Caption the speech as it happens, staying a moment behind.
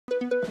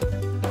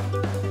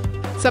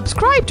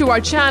Subscribe to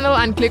our channel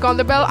and click on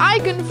the bell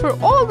icon for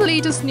all the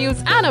latest news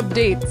and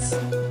updates.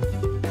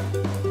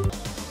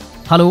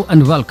 Hello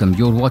and welcome.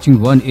 You're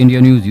watching One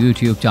India News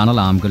YouTube channel.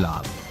 I'm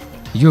Gulab.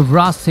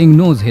 Yuvraj Singh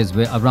knows his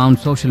way around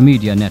social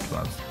media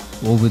networks.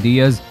 Over the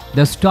years,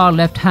 the star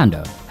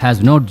left-hander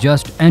has not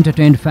just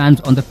entertained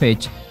fans on the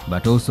pitch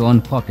but also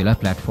on popular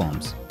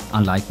platforms.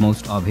 Unlike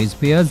most of his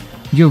peers,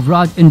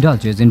 Yuvraj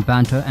indulges in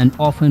banter and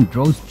often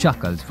draws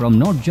chuckles from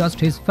not just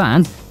his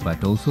fans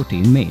but also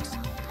teammates.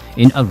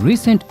 In a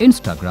recent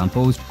Instagram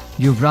post,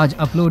 Yuvraj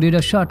uploaded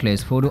a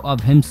shirtless photo of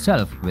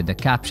himself with the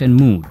caption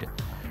 "Mood."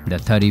 The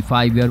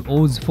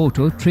 35-year-old's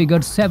photo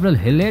triggered several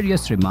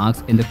hilarious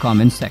remarks in the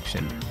comment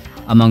section.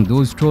 Among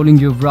those trolling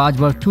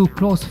Yuvraj were two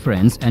close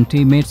friends and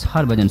teammates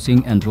Yuvraj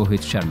Singh and Rohit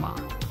Sharma.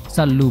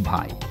 Sallu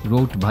Bhai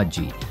wrote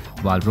Bhaji,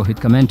 while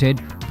Rohit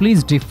commented,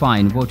 "Please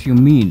define what you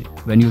mean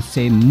when you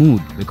say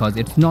mood because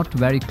it's not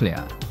very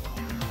clear."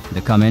 The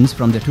comments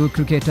from the two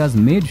cricketers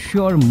made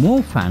sure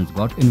more fans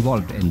got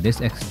involved in this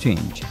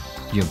exchange.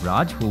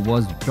 Yuvraj, who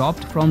was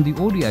dropped from the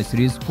ODI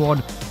series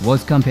squad,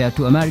 was compared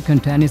to American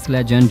tennis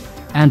legend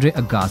Andre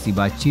Agassi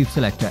by Chief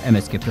Selector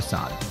MSK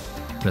Prasad.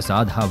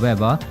 Prasad,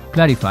 however,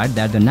 clarified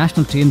that the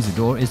national team's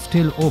door is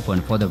still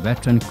open for the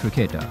veteran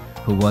cricketer,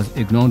 who was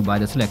ignored by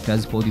the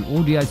selectors for the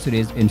ODI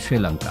series in Sri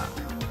Lanka.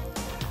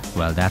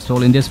 Well, that's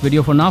all in this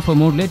video for now. For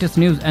more latest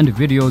news and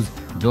videos,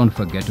 don't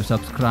forget to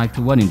subscribe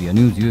to One India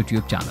News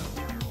YouTube channel.